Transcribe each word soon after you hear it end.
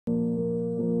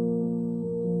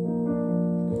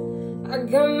I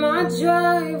got my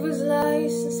driver's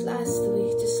license last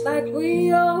week, just like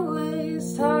we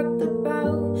always talked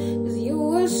about. 'Cause you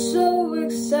were so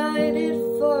excited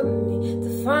for me to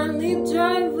finally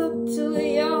drive up to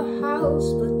your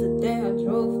house. But the day I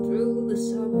drove through the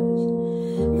suburbs,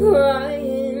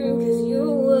 crying 'cause you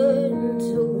wouldn't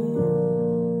around.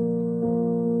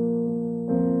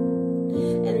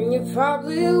 And you're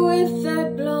probably with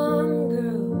that blonde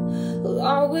girl who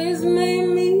always made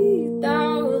me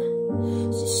down.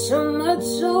 She's so much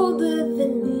older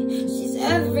than me, she's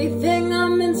everything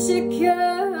I'm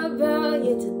insecure about.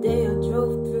 Yet today I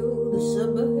drove through the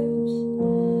suburbs,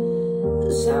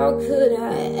 'cause how could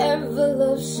I ever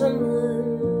love someone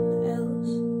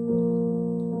else?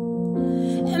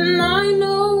 And I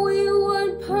know we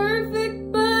weren't perfect,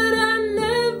 but I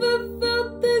never felt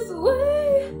this way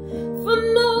for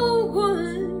no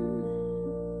one.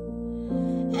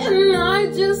 And I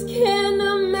just can't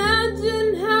imagine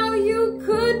how you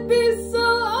could be so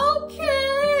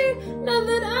okay now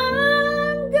that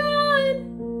I'm gone.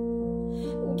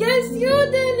 Guess you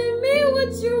didn't mean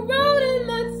what you wrote in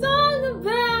that song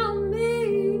about me.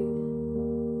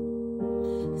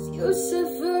 'Cause you said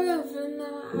forever,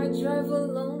 now I drive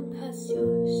alone past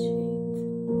your street.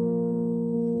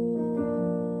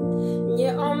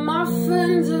 Yeah, all my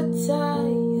friends are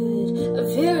tired of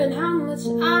hearing how much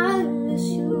I miss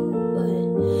you, but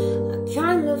I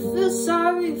kinda feel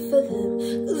sorry for them,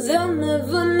 'cause they'll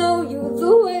never know you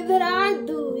the way that I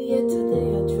do. Yet today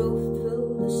I drove through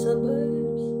the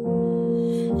suburbs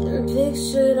and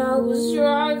pictured I was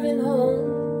driving home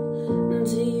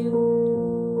to you.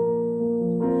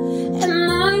 And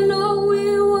I know we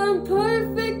weren't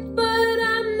perfect, but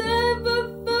I never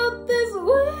felt this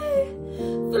way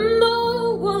for no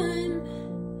one.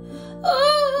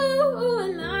 Oh,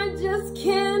 and I just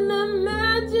can't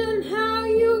imagine how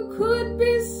you could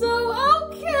be so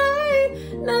okay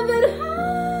now that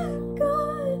I'm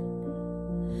gone.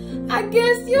 I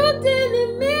guess you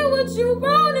didn't mean what you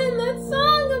wrote in that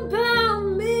song about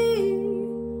me.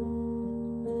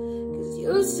 'Cause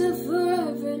you said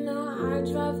forever, now I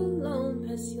drive alone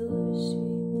past your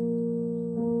street.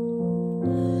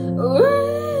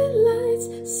 Red lights,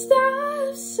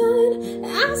 stop sign,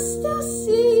 I still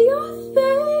see your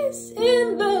face in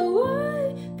the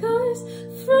white cars,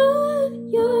 front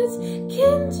yards.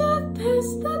 Can't drive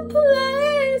past the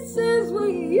places we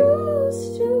used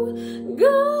to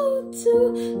go to,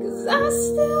 'cause I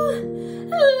still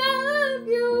love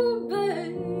you,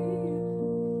 babe.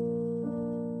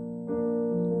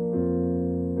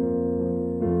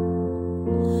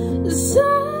 The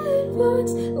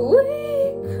sidewalks we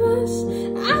cross,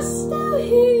 I still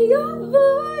hear your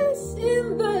voice in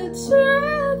the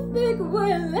traffic.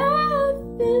 We're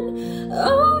laughing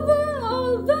over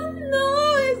all the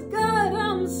noise. God,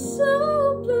 I'm so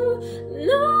blue,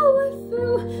 know we're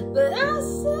through, but I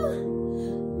still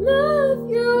love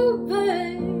you,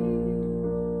 babe.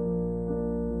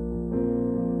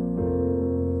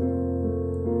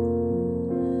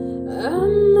 I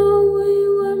know we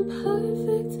weren't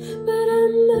perfect, but I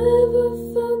never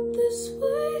felt this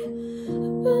way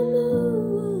about no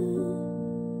one.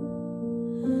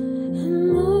 And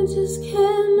I just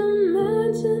can't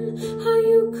imagine how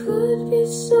you could be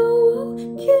so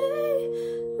okay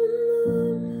when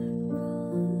I'm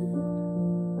gone.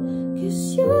 'Cause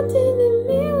you didn't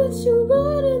mean what you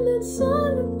wrote in that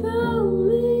song about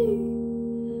me.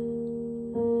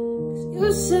 'Cause you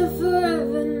said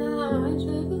forever, now I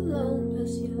drive alone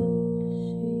past your street.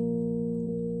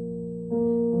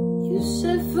 You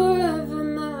said forever,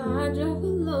 now I drive